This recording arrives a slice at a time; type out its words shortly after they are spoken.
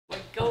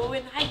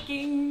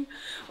hiking.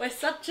 We're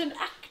such an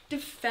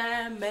active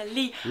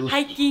family.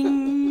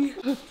 Hiking.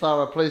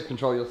 Sarah, please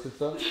control your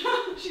sister.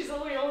 She's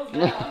all yours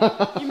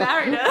now. You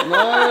married her.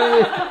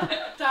 No.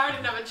 Sarah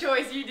didn't have a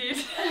choice, you did.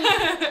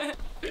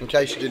 In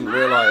case you didn't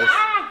realise.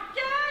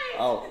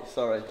 Oh,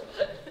 sorry.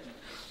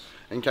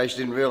 In case you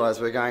didn't realise,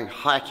 we're going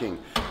hiking.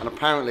 And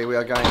apparently we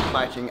are going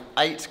hiking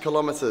 8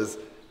 kilometres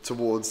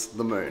towards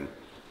the moon.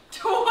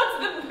 Towards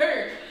the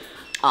moon?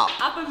 Up.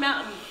 Up a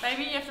mountain.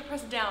 Baby, you have to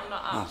press down,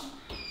 not up. Oh.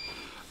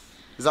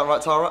 Is that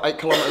right, Tara? 8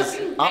 kilometres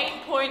up?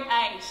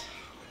 8.8.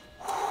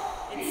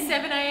 It's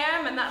 7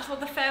 AM and that's what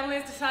the family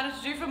has decided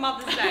to do for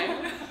Mother's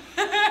Day.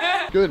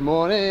 Good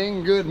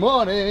morning, good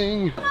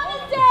morning.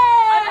 Mother's Day!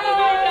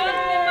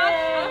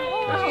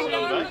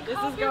 This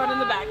is going in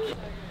the back.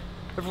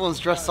 Everyone's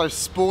dressed so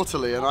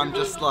sportily and I'm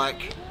just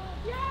like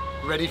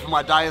ready for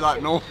my day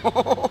like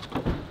normal.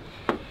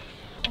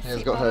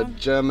 She's got her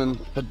German,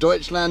 her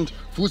Deutschland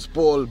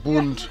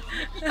Fußballbund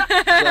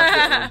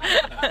jacket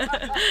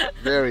on.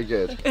 Very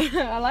good.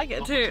 I like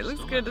it too, it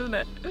looks good, doesn't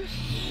it?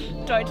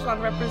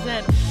 Deutschland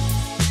represent.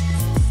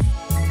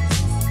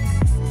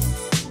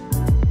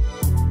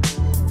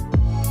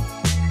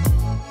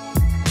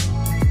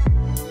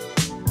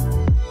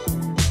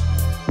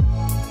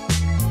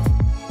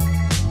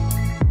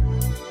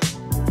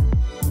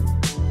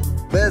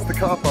 There's the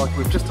car park,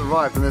 we've just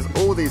arrived and there's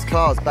all these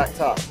cars backed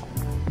up.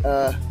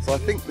 So I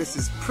think this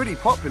is pretty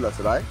popular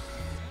today.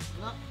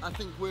 No, I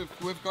think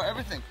we've got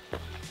everything.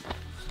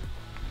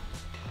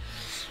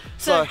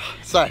 So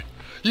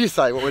you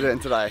say what we're doing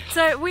today.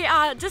 So we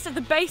are just at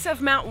the base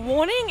of Mount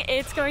Warning.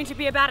 It's going to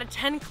be about a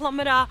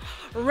 10-kilometre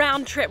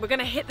round trip. We're going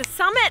to hit the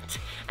summit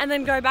and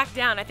then go back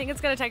down. I think it's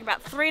going to take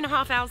about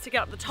 3.5 hours to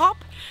get up the top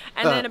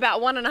and then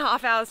about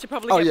 1.5 hours to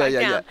probably get back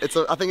down.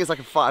 Yeah. I think it's like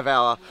a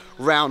 5-hour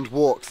round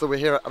walk. So we're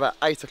here at about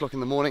 8 o'clock in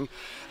the morning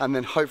and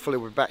then hopefully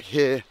we're back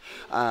here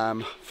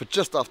for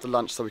just after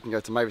lunch so we can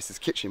go to Mavis's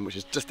kitchen, which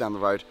is just down the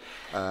road,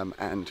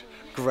 and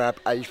grab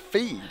a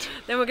feed.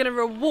 Then we're going to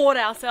reward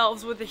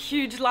ourselves with a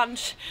huge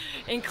lunch,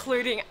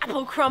 including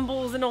apple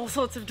crumbles and all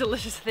sorts of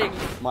delicious things.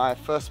 My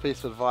first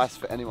piece of advice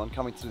for anyone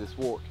coming to this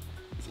walk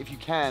is if you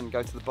can,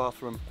 go to the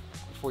bathroom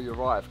before you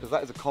arrive, because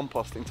that is a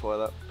composting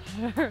toilet.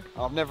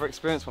 I've never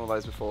experienced one of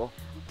those before.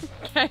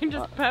 Kane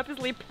just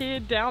purposely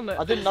peered down it.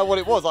 I didn't know what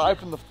it was. I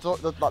opened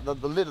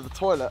the lid of the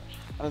toilet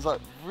and it was like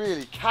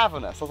really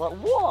cavernous. I was like,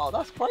 whoa,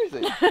 that's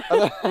crazy.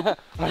 And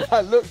then I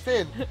looked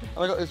in and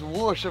I got this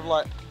whoosh of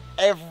like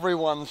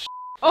everyone's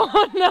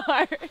Oh no,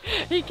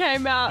 he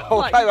came out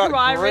like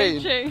dry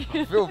reaching.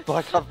 I feel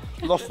like I've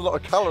lost a lot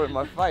of colour in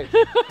my face.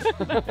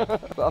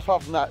 But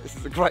apart from that, this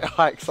is a great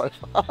hike so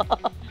far.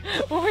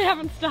 Well, we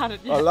haven't started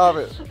yet. I love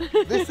it.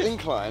 This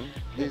incline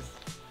is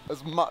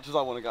as much as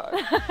I want to go.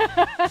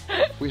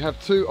 We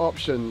have two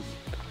options,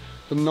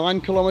 the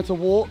 9-kilometre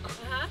walk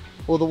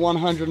or the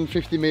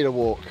 150-metre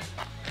walk.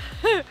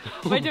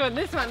 We're doing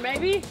this one,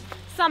 baby.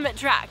 Summit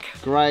track.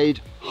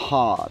 Grade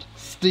hard,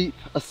 steep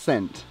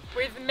ascent.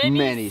 With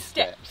many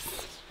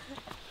steps.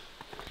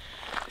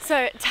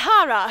 So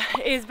Tara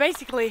is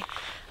basically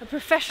a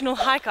professional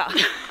hiker.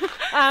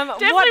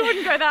 Definitely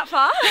wouldn't go that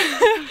far.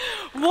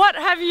 What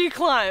have you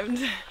climbed?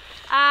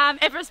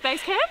 Everest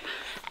Base Camp.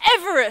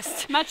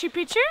 Everest. Machu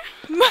Picchu.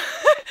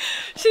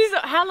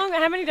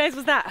 How many days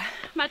was that?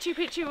 Machu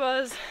Picchu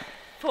was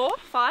 4,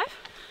 5.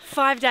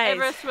 5 days.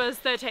 Everest was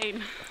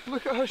 13.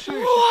 Look at her shoes.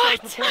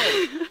 What? She's so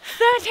prepared.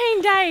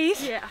 13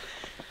 days? Yeah.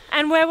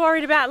 And we're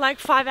worried about like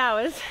 5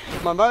 hours.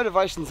 My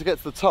motivation to get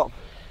to the top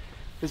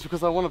is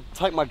because I want to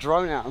take my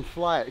drone out and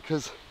fly it,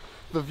 because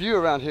the view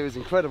around here is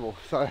incredible.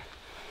 So I'm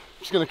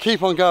just going to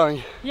keep on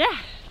going. Yeah.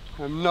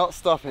 I'm not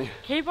stopping.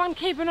 Keep on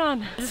keeping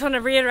on. I just want to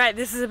reiterate,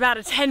 this is about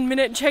a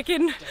 10-minute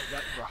check-in.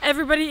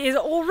 Everybody is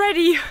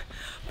already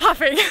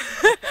puffing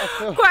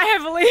quite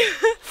heavily.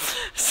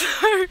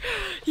 So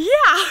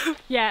yeah.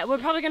 Yeah, we're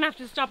probably gonna have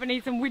to stop and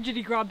eat some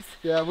widgety grubs.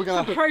 Yeah, we're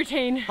gonna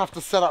have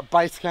to set up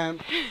base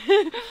camp.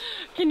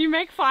 Can you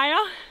make fire?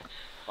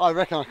 I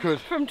reckon I could.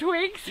 From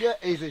twigs? Yeah,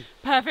 easy.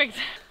 Perfect.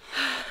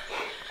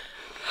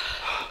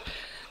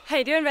 How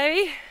you doing,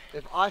 baby?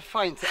 If I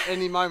faint at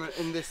any moment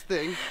in this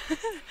thing,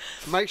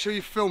 make sure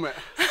you film it.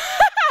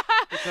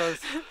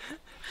 Because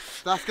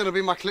that's going to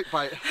be my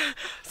clickbait.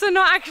 So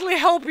not actually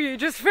help you,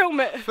 just film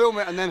it? Film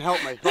it and then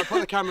help me. Like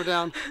put the camera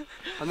down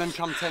and then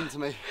come tend to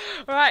me.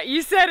 Right,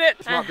 you said it.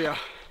 This might be a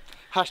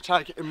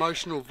hashtag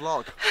emotional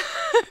vlog.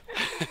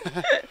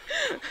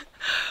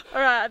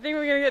 Alright, I think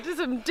we're going to get to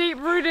some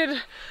deep-rooted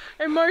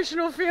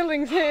emotional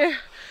feelings here.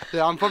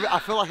 Yeah, I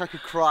feel like I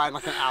could cry in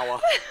like an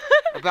hour.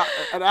 About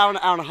an hour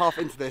and a half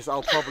into this,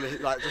 I'll probably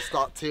like just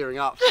start tearing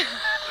up.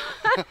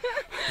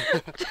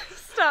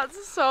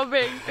 Starts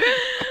sobbing.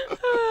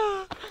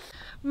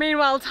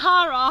 Meanwhile,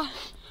 Tara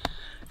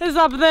is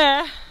up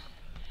there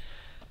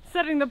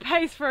setting the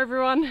pace for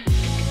everyone.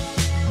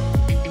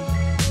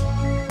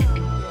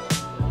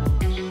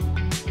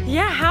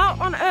 Yeah, how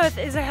on earth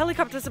is a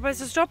helicopter supposed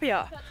to stop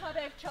here? That's how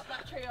they've chopped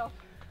that tree off.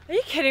 Are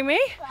you kidding me?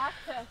 For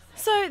access.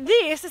 So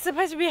this is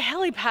supposed to be a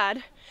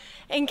helipad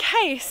in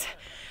case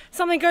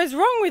something goes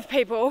wrong with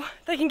people,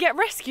 they can get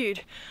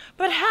rescued.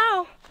 But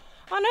how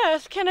on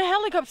earth can a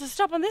helicopter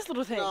stop on this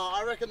little thing? No,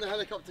 I reckon the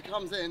helicopter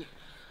comes in.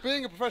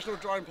 Being a professional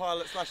drone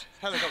pilot slash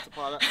helicopter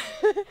pilot,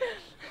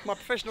 my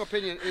professional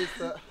opinion is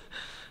that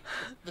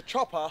the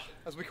chopper,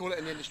 as we call it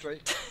in the industry,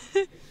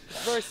 is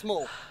very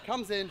small.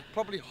 Comes in,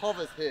 probably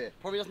hovers here,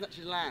 probably doesn't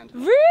actually land.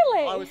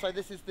 Really? I would say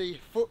this is the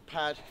foot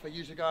pad for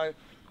you to go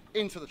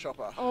into the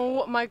chopper.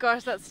 Oh my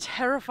gosh, that's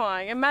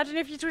terrifying. Imagine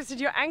if you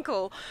twisted your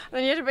ankle and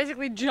then you had to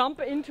basically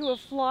jump into a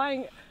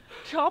flying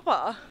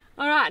chopper.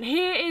 All right,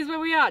 here is where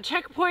we are.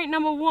 Checkpoint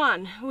number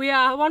 1. We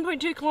are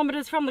 1.2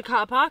 kilometers from the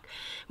car park.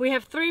 We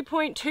have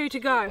 3.2 to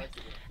go.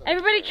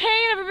 Everybody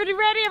keen, everybody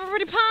ready,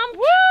 everybody pumped?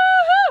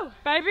 Woohoo!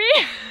 Baby!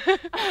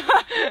 Let's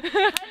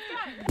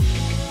go.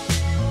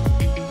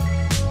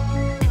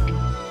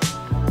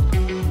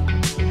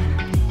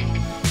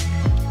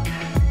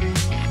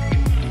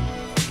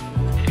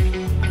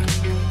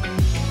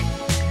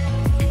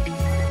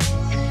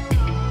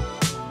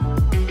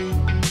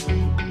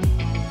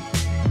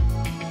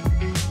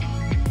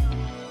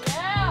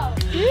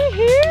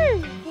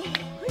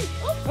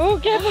 Oh,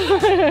 careful!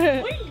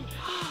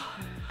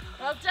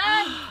 Well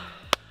done!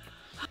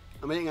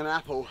 I'm eating an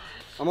apple.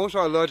 I'm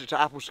also allergic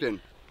to apple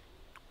skin.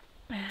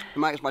 It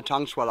makes my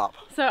tongue swell up.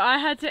 So I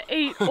had to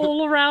eat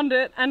all around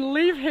it and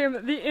leave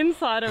him the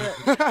inside of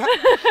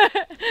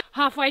it.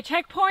 Halfway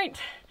checkpoint.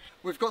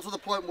 We've got to the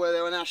point where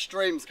there are now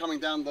streams coming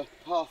down the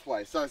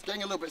pathway, so it's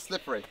getting a little bit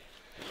slippery.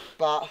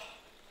 But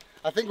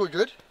I think we're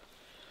good.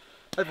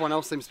 Everyone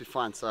else seems to be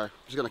fine, so I'm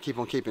just gonna keep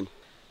on keeping.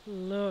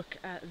 Look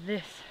at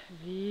this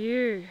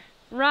view.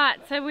 Right,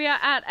 so we are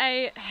at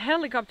a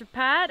helicopter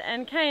pad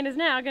and Kane is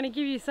now going to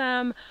give you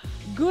some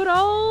good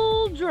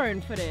old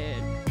drone footage.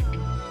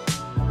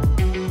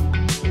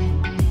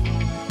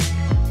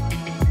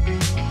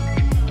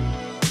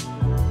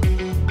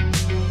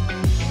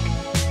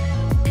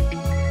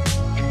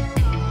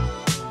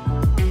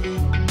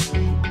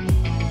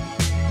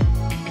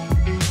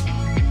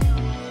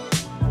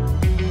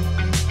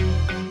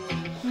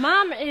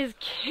 Mum is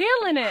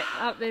killing it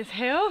up this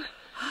hill.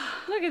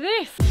 Look at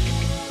this.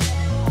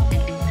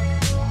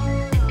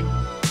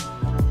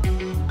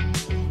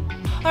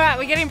 All right,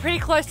 we're getting pretty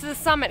close to the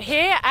summit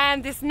here,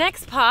 and this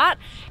next part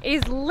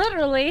is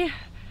literally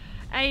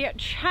a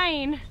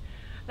chain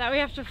that we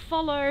have to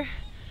follow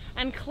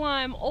and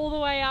climb all the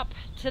way up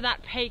to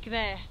that peak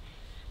there.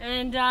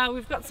 And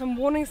we've got some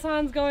warning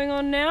signs going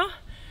on now.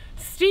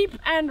 Steep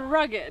and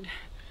rugged.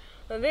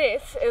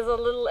 This is a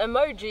little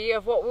emoji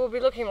of what we'll be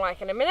looking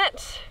like in a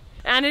minute.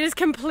 And it is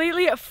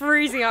completely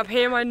freezing up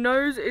here. My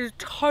nose is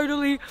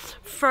totally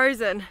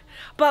frozen.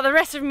 But the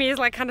rest of me is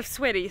like kind of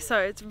sweaty, so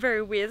it's a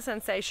very weird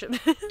sensation.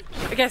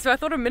 Okay, so I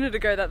thought a minute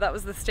ago that that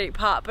was the steep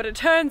part, but it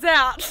turns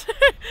out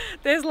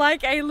there's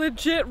like a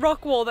legit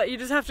rock wall that you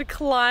just have to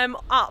climb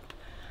up.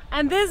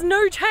 And there's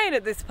no chain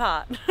at this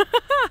part.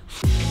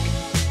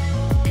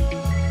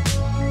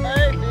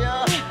 Hey,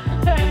 Mia!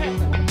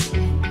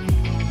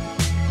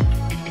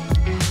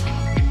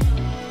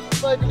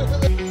 Baby, look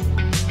at this!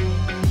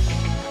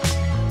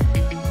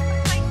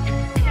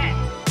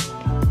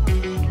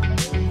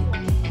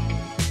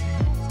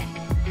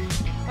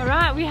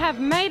 Alright, we have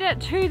made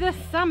it to the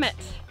summit.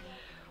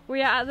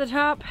 We are at the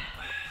top.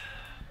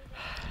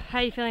 How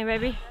are you feeling,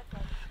 baby?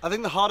 I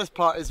think the hardest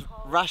part is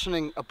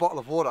rationing a bottle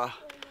of water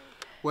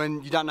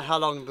when you don't know how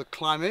long the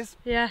climb is.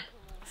 Yeah.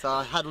 So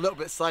I had a little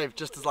bit saved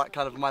just as like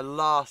kind of my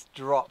last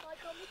drop,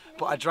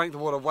 but I drank the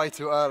water way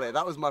too early.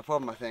 That was my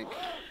problem, I think.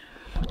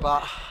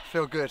 But I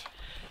feel good.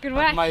 Good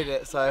work. I've made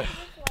it, so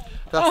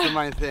that's the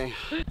main thing.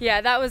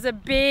 Yeah, that was a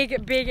big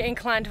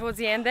incline towards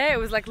the end there. It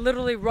was like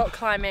literally rock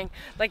climbing.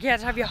 Like you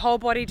had to have your whole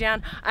body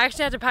down. I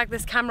actually had to pack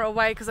this camera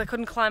away because I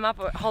couldn't climb up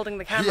holding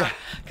the camera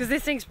because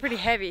this thing's pretty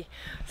heavy.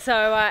 So,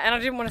 and I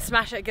didn't want to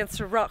smash it against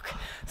a rock.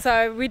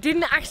 So we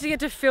didn't actually get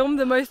to film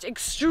the most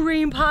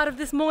extreme part of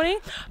this morning,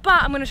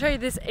 but I'm going to show you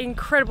this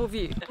incredible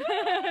view.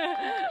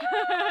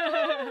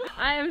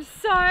 I am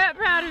so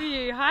proud of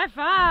you. High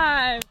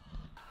five.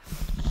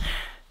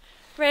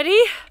 Ready?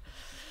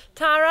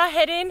 Tara,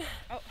 head in.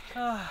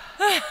 Oh.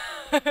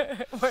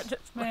 We're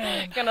just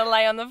gonna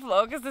lay on the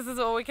floor because this is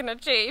all we can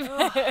achieve.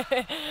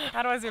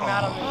 How do I zoom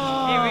out on this?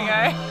 Here we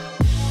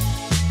go.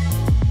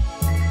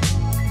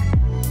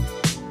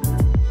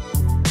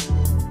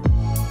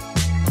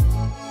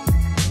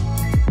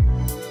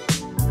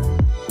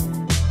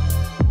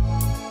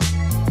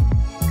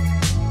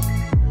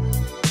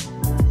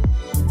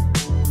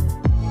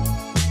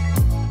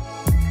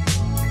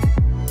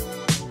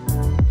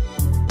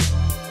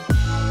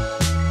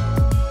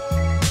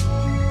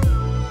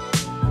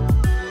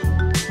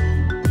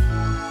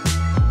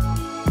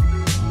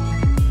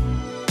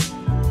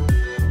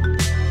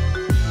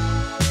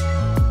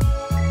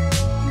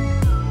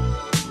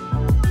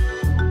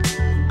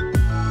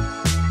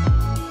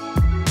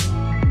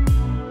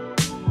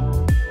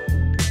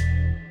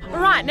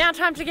 Now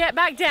time to get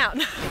back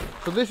down.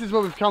 So this is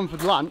where we've come for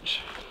lunch.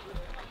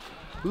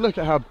 Look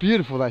at how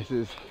beautiful this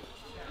is.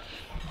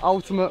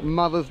 Ultimate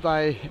Mother's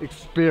Day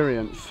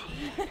experience.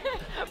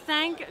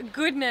 thank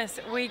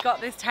goodness we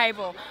got this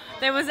table.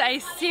 There was a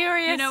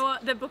serious... You know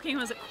what? The booking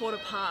was at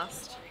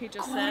 1:15. He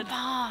just said.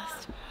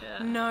 Past.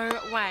 Yeah. No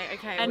way.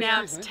 Okay. And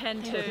now it's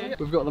 10:02.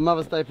 We've got the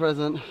Mother's Day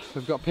present.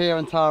 We've got Pia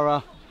and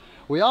Tara.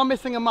 We are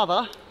missing a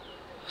mother.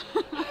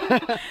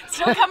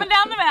 Still coming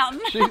down the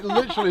mountain. She's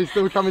literally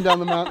still coming down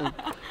the mountain.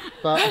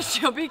 But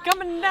She'll be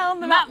coming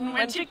down the mountain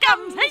when she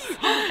comes. We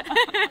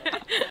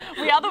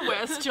are the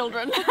worst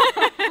children.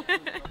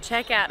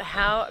 Check out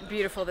how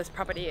beautiful this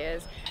property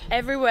is.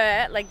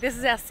 Everywhere, like this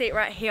is our seat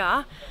right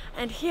here,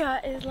 and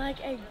here is like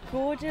a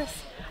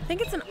gorgeous, I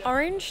think it's an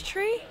orange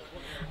tree,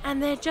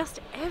 and they're just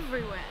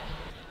everywhere.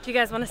 Do you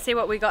guys want to see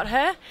what we got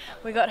her?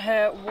 We got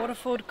her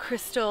Waterford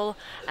Crystal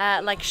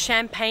like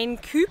champagne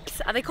coupes.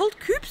 Are they called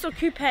coupes or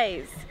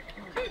coupes?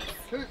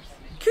 Coops.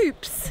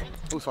 Coupes.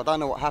 Also, I don't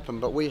know what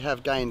happened, but we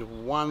have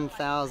gained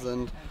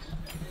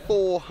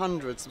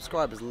 1,400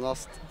 subscribers in the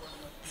last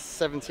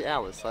 70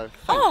 hours, so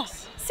thanks. Oh,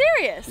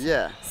 serious?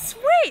 Yeah.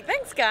 Sweet,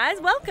 thanks guys.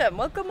 Welcome,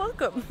 welcome,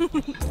 welcome.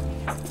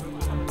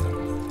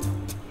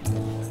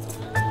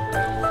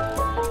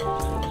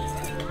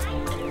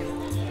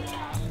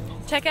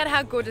 Check out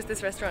how gorgeous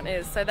this restaurant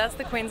is. So that's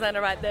the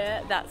Queenslander right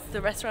there, that's the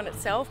restaurant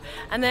itself.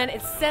 And then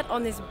it's set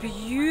on this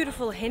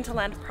beautiful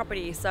hinterland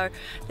property. So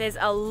there's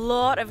a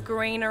lot of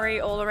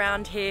greenery all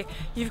around here.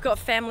 You've got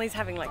families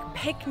having like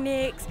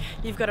picnics,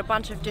 you've got a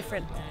bunch of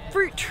different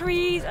fruit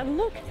trees, and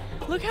look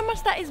how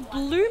much that is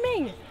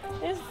blooming.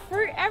 There's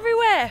fruit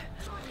everywhere.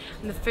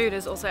 And the food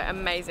is also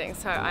amazing,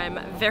 so I'm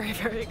very,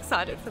 very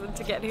excited for them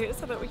to get here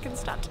so that we can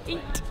start to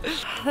eat.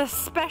 The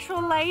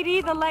special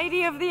lady, the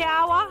lady of the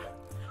hour,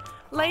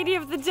 lady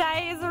of the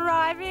day is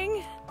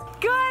arriving.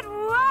 Good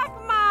work,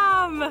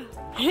 Mum!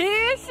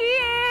 Here she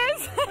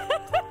is!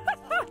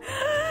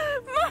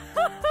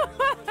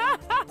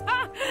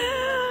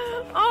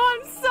 Oh,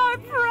 I'm so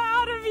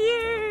proud of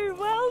you!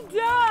 Well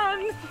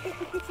done!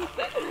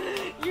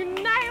 You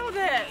nailed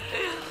it!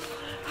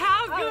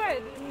 How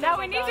good! Now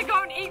we need to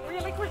go and eat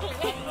really quickly.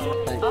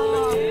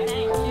 Oh,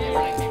 thank you.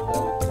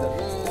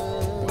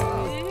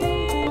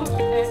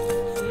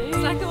 It's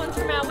like the ones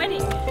from our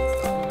wedding.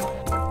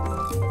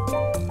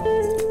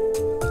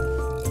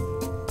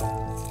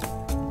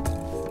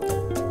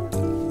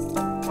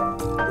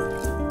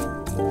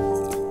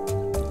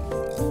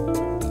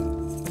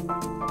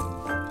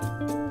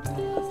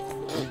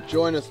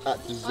 Join us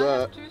at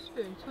dessert.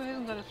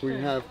 We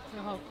have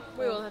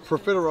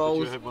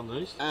profiteroles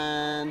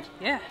and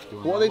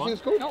what are these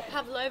things called?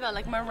 Pavlova,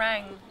 like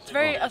meringue. It's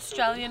very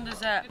Australian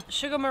dessert.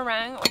 Sugar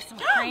meringue with some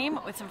cream,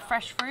 with some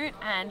fresh fruit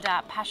and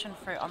passion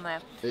fruit on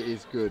there. It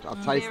is good.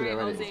 I've tasted it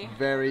already. Aussie. It's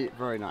very,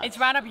 very nice. It's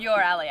right up your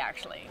alley,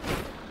 actually.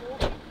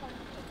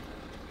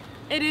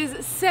 It is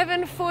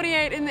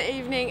 7:48 in the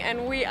evening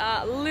and we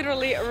are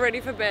literally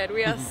ready for bed.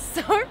 We are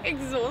so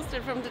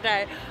exhausted from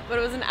today, but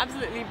it was an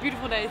absolutely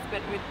beautiful day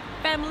spent with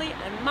family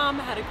and Mum.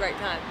 Had a great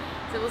time.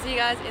 So we'll see you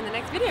guys in the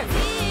next video.